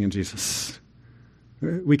us trusting in Jesus.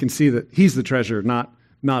 We can see that he's the treasure, not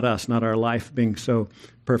us, not our life being so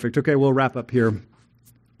perfect. Okay, we'll wrap up here.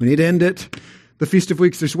 We need to end it. The Feast of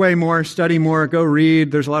Weeks, there's way more. Study more. Go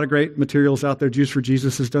read. There's a lot of great materials out there. Jews for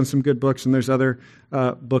Jesus has done some good books, and there's other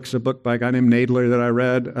books, a book by a guy named Nadler that I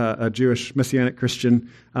read, a Jewish Messianic Christian.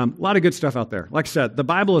 A lot of good stuff out there. Like I said, the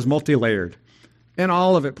Bible is multi-layered, and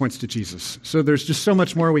all of it points to Jesus. So there's just so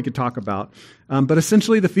much more we could talk about. But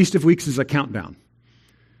essentially, the Feast of Weeks is a countdown.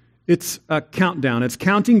 It's a countdown. It's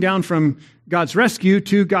counting down from God's rescue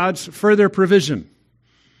to God's further provision.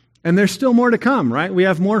 And there's still more to come, right? We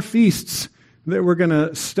have more feasts that we're going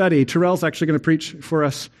to study. Terrell's actually going to preach for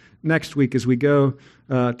us next week as we go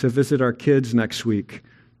to visit our kids next week.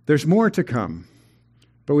 There's more to come.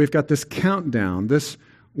 But we've got this countdown, this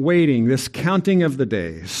waiting, this counting of the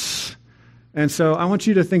days. And so I want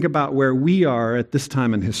you to think about where we are at this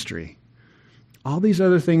time in history. All these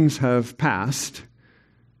other things have passed,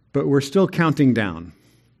 but we're still counting down.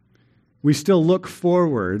 We still look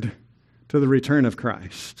forward to the return of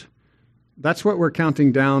Christ. That's what we're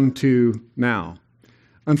counting down to now.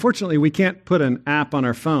 Unfortunately, we can't put an app on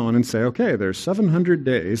our phone and say, okay, there's 700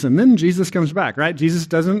 days, and then Jesus comes back, right? Jesus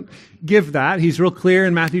doesn't give that. He's real clear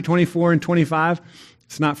in Matthew 24 and 25.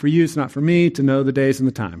 It's not for you, it's not for me to know the days and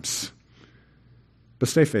the times. But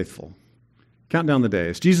stay faithful. Count down the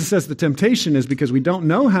days. Jesus says the temptation is because we don't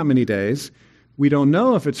know how many days. We don't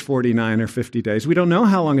know if it's 49 or 50 days. We don't know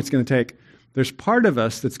how long it's going to take. There's part of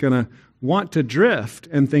us that's going to want to drift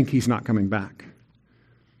and think he's not coming back.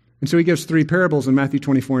 And so he gives 3 parables in Matthew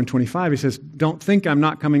 24 and 25. He says, don't think I'm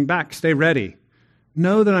not coming back. Stay ready.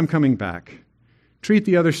 Know that I'm coming back. Treat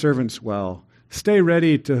the other servants well. Stay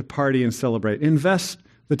ready to party and celebrate. Invest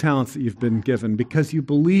the talents that you've been given because you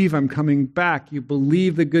believe I'm coming back. You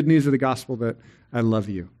believe the good news of the gospel that I love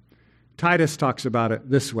you. Titus talks about it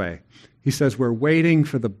this way. He says, we're waiting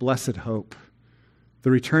for the blessed hope,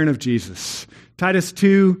 the return of Jesus. Titus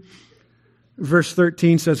 2, verse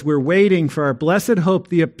 13 says, we're waiting for our blessed hope,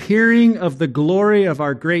 the appearing of the glory of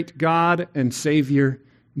our great God and Savior,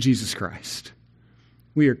 Jesus Christ.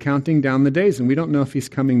 We are counting down the days, and we don't know if he's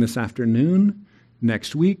coming this afternoon,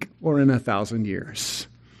 next week, or in 1,000 years.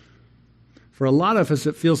 For a lot of us,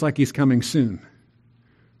 it feels like he's coming soon,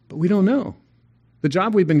 but we don't know. The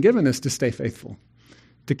job we've been given is to stay faithful,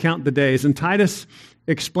 to count the days. And Titus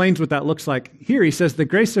explains what that looks like here. He says, the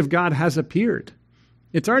grace of God has appeared.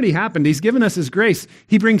 It's already happened. He's given us his grace.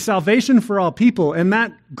 He brings salvation for all people. And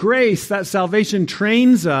that grace, that salvation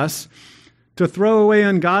trains us to throw away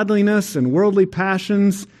ungodliness and worldly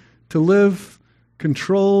passions, to live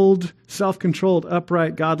controlled, self-controlled,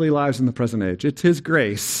 upright, godly lives in the present age. It's his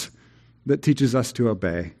grace that teaches us to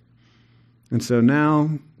obey. And so now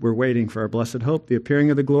we're waiting for our blessed hope, the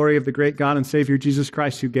appearing of the glory of the great God and Savior Jesus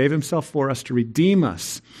Christ, who gave himself for us to redeem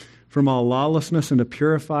us from all lawlessness and to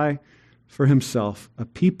purify for himself a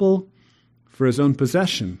people for his own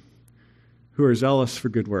possession who are zealous for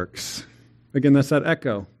good works. Again, that's that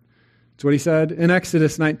echo. It's what he said in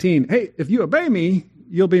Exodus 19. Hey, if you obey me,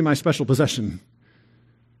 you'll be my special possession.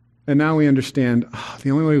 And now we understand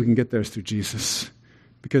the only way we can get there is through Jesus,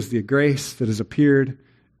 because the grace that has appeared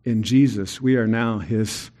in Jesus, we are now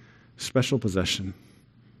his special possession.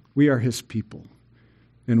 We are his people,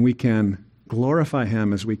 and we can glorify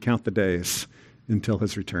him as we count the days until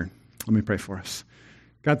his return. Let me pray for us.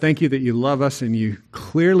 God, thank you that you love us, and you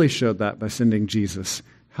clearly showed that by sending Jesus.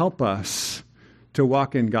 Help us to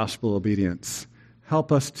walk in gospel obedience.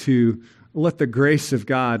 Help us to let the grace of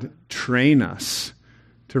God train us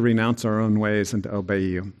to renounce our own ways and to obey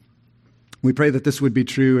you. We pray that this would be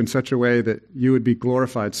true in such a way that you would be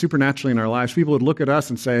glorified supernaturally in our lives. People would look at us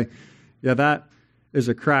and say, yeah, that is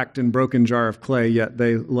a cracked and broken jar of clay, yet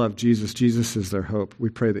they love Jesus. Jesus is their hope. We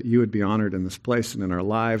pray that you would be honored in this place and in our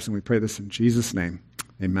lives, and we pray this in Jesus' name.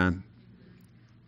 Amen.